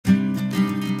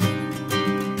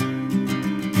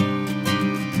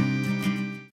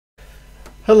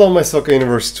Hello my Soccer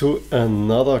Universe to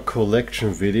another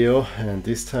collection video, and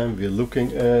this time we're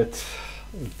looking at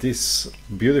this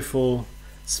beautiful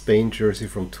Spain jersey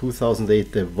from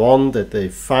 2008. They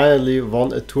finally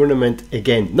won a tournament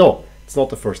again. No, it's not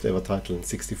the first ever title. In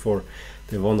 '64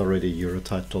 they won already a Euro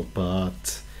title,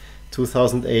 but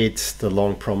 2008, the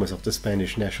long promise of the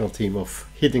Spanish national team of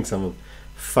hitting someone,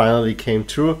 finally came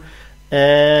true.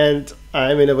 And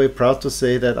I'm in a way proud to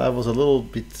say that I was a little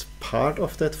bit part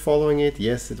of that following it.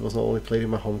 Yes, it was not only played in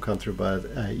my home country, but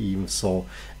I even saw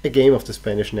a game of the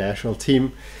Spanish national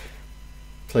team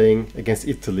playing against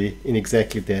Italy in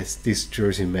exactly this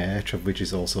jersey matchup, which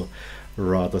is also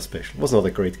rather special. It was not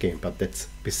a great game, but that's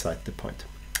beside the point.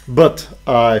 But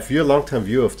if you're a long-time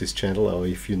viewer of this channel, or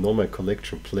if you know my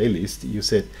collection playlist, you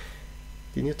said,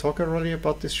 didn't you talk already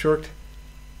about this shirt?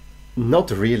 Not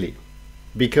really.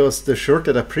 Because the shirt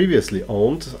that I previously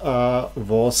owned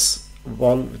was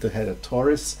one that had a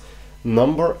Torres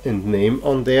number and name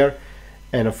on there,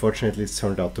 and unfortunately it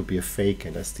turned out to be a fake,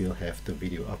 and I still have the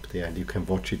video up there and you can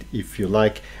watch it if you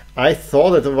like. I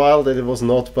thought at a while that it was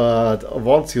not, but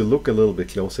once you look a little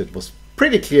bit closer, it was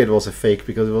pretty clear it was a fake,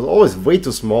 because it was always way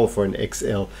too small for an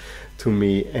XL to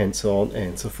me, and so on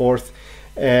and so forth.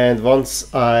 And once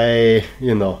I,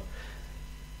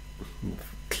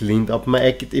 cleaned up my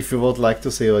act, if you would like to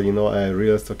say, or I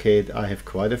realized, okay, I have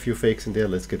quite a few fakes in there,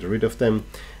 let's get rid of them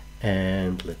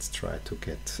and let's try to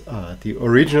get the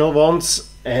original ones.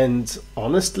 And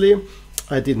honestly,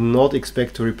 I did not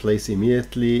expect to replace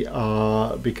immediately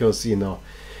because I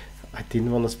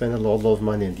didn't want to spend a lot of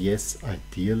money, and yes,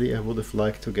 ideally I would have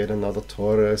liked to get another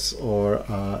Torres or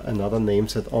another name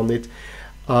set on it,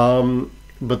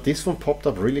 but this one popped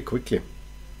up really quickly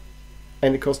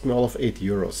and it cost me all of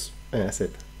 €8. And I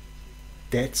said,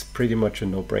 that's pretty much a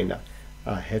no-brainer.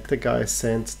 I had the guy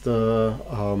send the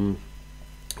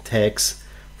tags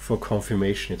for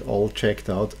confirmation. It all checked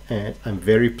out, and I'm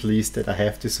very pleased that I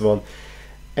have this one.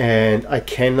 And I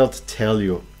cannot tell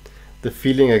you the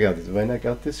feeling I got when I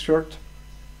got this shirt.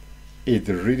 It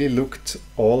really looked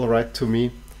all right to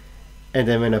me, and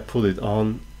then when I put it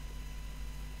on,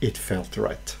 it felt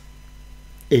right.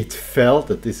 It felt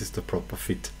that this is the proper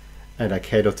fit. And I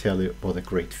cannot tell you what a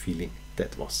great feeling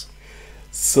that was.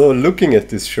 So looking at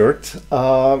this shirt,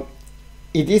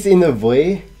 it is in a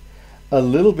way a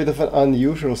little bit of an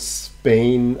unusual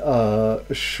Spain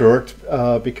shirt,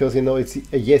 because it's,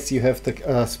 yes, you have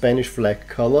the Spanish flag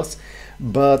colors,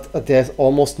 but there's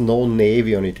almost no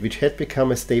navy on it, which had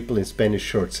become a staple in Spanish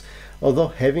shirts. Although,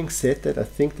 having said that, I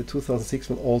think the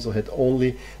 2006 one also had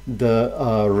only the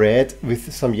red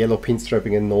with some yellow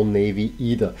pinstriping and no navy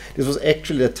either. This was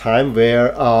actually a time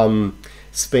where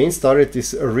Spain started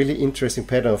this really interesting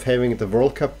pattern of having the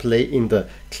World Cup play in the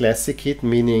classic kit,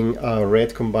 meaning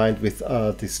red combined with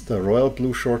the royal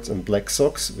blue shorts and black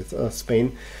socks with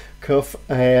Spain cuff,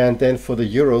 and then for the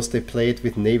Euros they played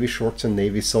with navy shorts and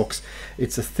navy socks.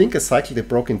 It's, I think, a cycle they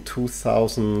broke in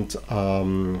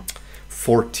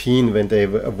 2014 when they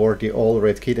wore the all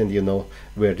red kit, and you know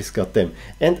where this got them.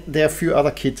 And there are a few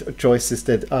other kit choices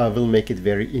that will make it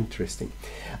very interesting.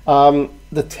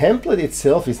 The template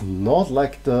itself is not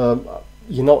like the,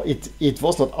 it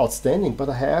was not outstanding, but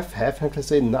I can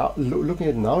say now, looking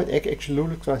at it now, it actually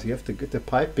looks nice. You have to get the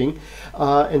piping,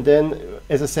 and then,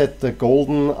 as I said, the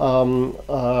golden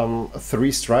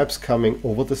 3 stripes coming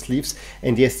over the sleeves.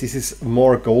 And yes, this is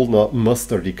more golden or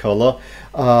mustardy color,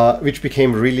 which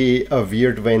became really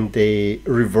weird when they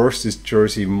reversed this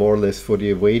jersey more or less for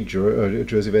the away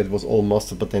jersey, where it was all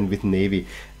mustard, but then with navy.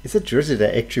 It's a jersey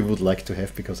that I actually would like to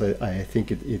have, because I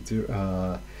think it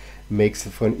makes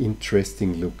for an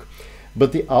interesting look.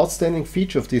 But the outstanding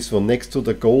feature of this one, next to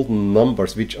the golden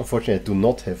numbers, which unfortunately I do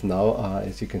not have now,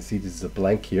 as you can see this is a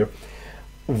blank here,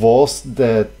 was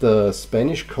that the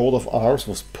Spanish coat of arms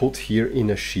was put here in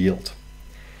a shield.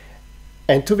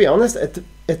 And to be honest,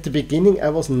 at the beginning I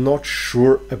was not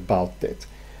sure about that.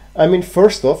 I mean,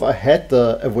 first off, I had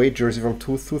the away jersey from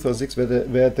 2006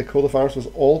 where the coat of arms was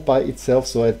all by itself,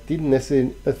 so I didn't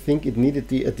necessarily think it needed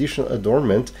the additional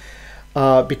adornment,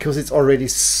 because it's already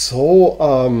so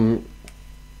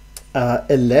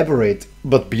elaborate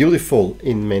but beautiful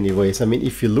in many ways. I mean,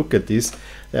 if you look at this,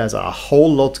 there's a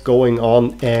whole lot going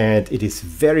on, and it is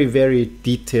very, very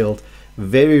detailed,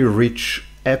 very rich,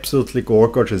 absolutely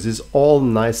gorgeous. It's all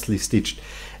nicely stitched.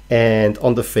 And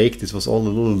on the fake, this was all a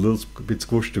little bit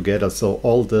squished together, so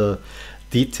all the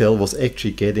detail was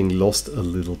actually getting lost a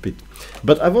little bit.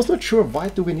 But I was not sure, why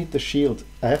do we need the shield?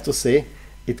 I have to say,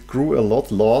 it grew a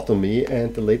lot on me,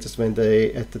 and the latest when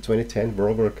they at the 2010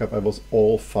 World Cup, I was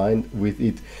all fine with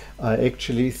it. I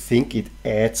actually think it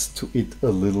adds to it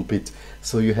a little bit.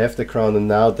 So you have the crown, and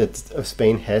now that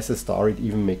Spain has a star, it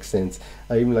even makes sense.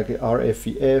 I even like the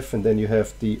RFEF, and then you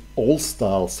have the old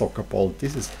style soccer ball.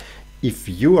 This is, if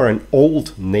you are an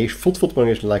old nation, football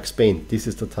nation like Spain, this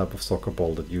is the type of soccer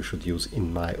ball that you should use,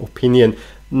 in my opinion,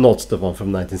 not the one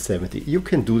from 1970. You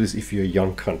can do this if you're a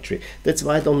young country. That's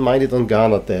why I don't mind it on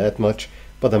Ghana that much,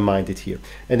 but I mind it here.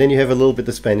 And then you have a little bit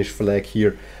of Spanish flag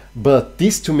here. But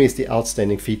this to me is the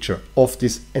outstanding feature of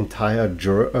this entire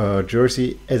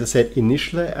jersey. As I said,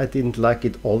 initially I didn't like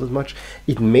it all that much.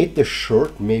 It made the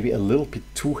shirt maybe a little bit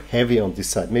too heavy on this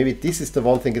side. Maybe this is the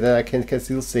one thing that I can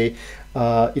still say.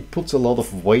 It puts a lot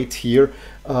of weight here,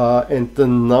 and the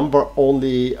number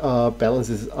only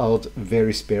balances out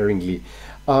very sparingly.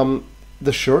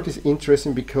 The shirt is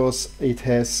interesting because it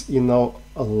has, you know,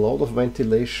 a lot of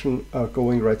ventilation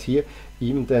going right here.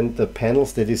 Even then the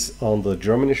panels that is on the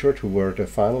Germany shirt, who were the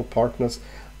final partners,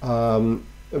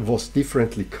 was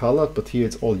differently colored, but here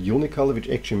it's all unicolor, which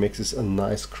actually makes this a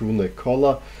nice crew neck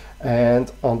collar.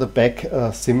 And on the back,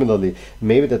 similarly,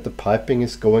 maybe that the piping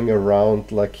is going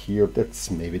around like here. That's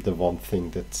maybe the one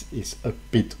thing that is a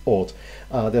bit odd.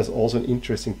 There's also an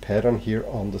interesting pattern here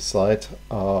on the side,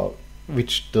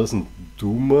 which doesn't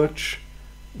do much,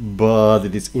 but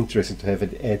it is interesting to have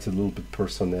it add a little bit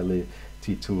personality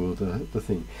to the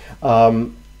thing.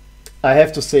 I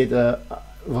have to say that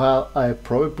while I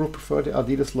probably prefer the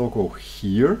Adidas logo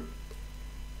here,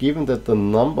 given that the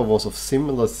number was of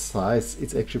similar size,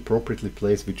 it's actually appropriately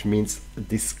placed, which means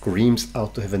this screams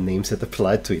out to have a name set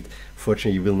applied to it.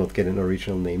 Fortunately, you will not get an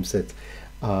original name set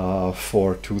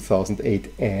for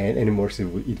 2008 and anymore, so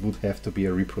it would have to be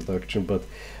a reproduction, but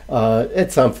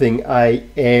it's something I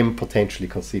am potentially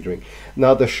considering.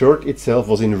 Now the shirt itself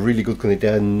was in really good condition.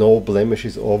 There are no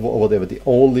blemishes or whatever. The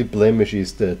only blemish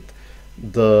is that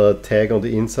the tag on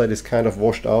the inside is kind of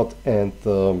washed out, and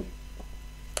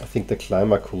I think the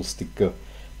Climacool sticker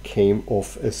came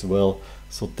off as well,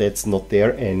 so that's not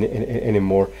there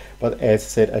anymore. But as I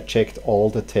said, I checked all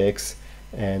the tags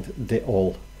and they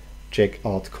all check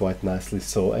out quite nicely.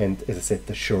 So, and as I said,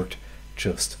 the shirt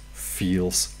just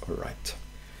feels right.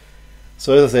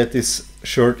 So as I said, this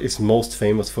shirt is most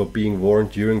famous for being worn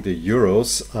during the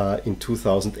Euros in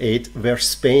 2008, where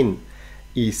Spain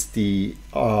is the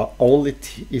only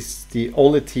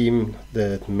team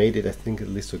that made it, I think, at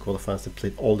least to qualifiers. They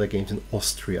played all their games in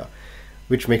Austria,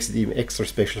 which makes it even extra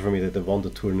special for me that they won the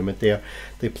tournament there.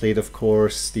 They played, of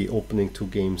course, the opening 2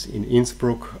 games in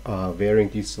Innsbruck, wearing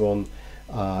this one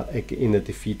in a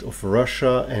defeat of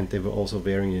Russia, and they were also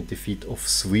wearing a defeat of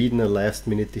Sweden, a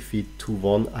last-minute defeat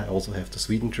 2-1. I also have the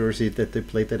Sweden jersey that they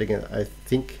played that again. I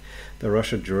think the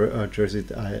Russia jersey,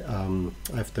 I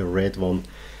have the red one,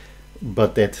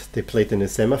 but that they played in the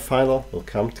semi-final. We'll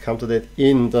come to that.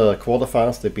 In the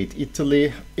quarterfinals, they beat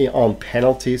Italy on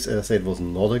penalties. As I said, it was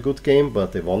not a good game,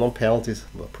 but they won on penalties.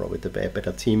 Well, probably the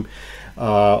better team,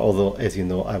 although, as you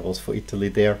know, I was for Italy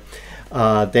there.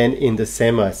 Then in the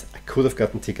semis, I could have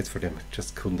gotten tickets for them, I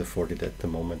just couldn't afford it at the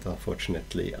moment,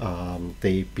 unfortunately.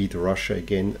 They beat Russia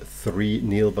again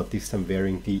 3-0, but this time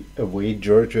wearing the away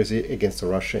jersey against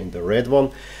Russia in the red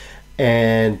one.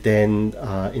 And then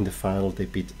in the final, they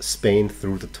beat Spain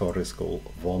through the Torres goal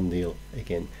 1-0,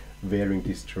 again wearing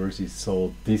this jersey.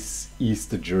 So this is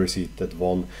the jersey that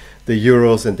won the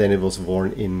Euros, and then it was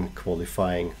worn in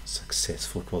qualifying,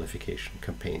 successful qualification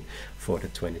campaign for the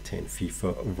 2010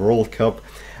 FIFA World Cup.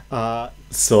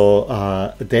 So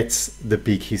that's the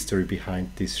big history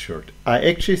behind this shirt. I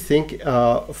actually think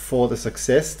for the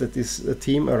success that this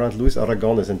team around Luis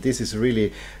Aragonés, and this is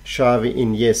really Xavi,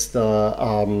 Iniesta,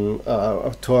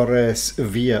 Torres,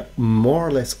 Villa, more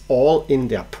or less all in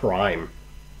their prime.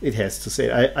 It has to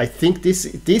say, I think this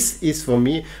is, for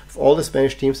me, of all the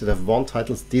Spanish teams that have won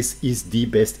titles, this is the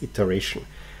best iteration.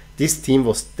 This team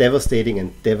was devastating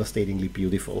and devastatingly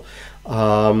beautiful.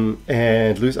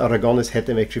 And Luis Aragonés had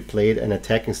them actually played an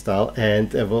attacking style,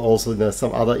 and there were also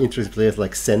some other interesting players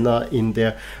like Senna in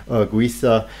there,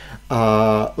 Guiza,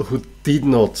 who did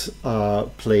not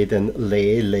play then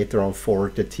later on for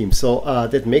the team. So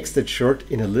that makes that shirt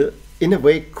in a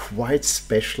way quite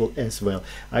special as well.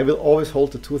 I will always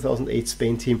hold the 2008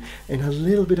 Spain team in a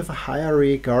little bit of a higher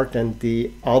regard than the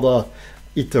other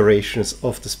iterations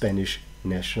of the Spanish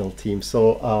national team,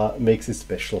 so makes it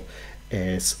special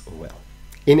as well.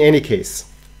 In any case,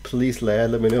 please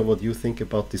let me know what you think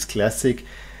about this classic.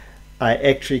 I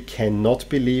actually cannot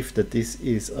believe that this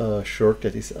is a shirt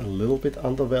that is a little bit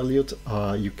undervalued.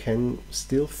 You can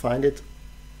still find it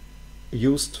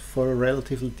used for a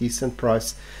relatively decent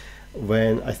price.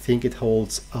 when I think it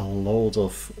holds a lot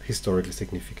of historical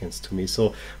significance to me.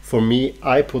 So for me,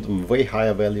 I put a way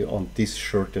higher value on this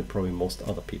shirt than probably most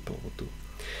other people would do.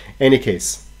 Any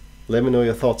case, let me know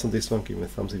your thoughts on this one. Give me a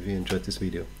thumbs up if you enjoyed this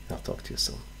video. I'll talk to you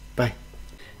soon. Bye.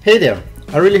 Hey there,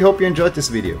 I really hope you enjoyed this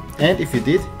video, and if you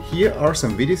did, here are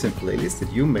some videos and playlists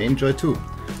that you may enjoy too.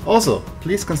 Also,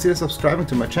 please consider subscribing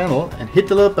to my channel and hit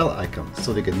the little bell icon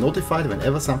so you get notified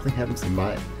whenever something happens in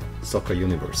my soccer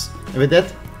universe. And with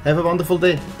that, have a wonderful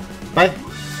day. Bye!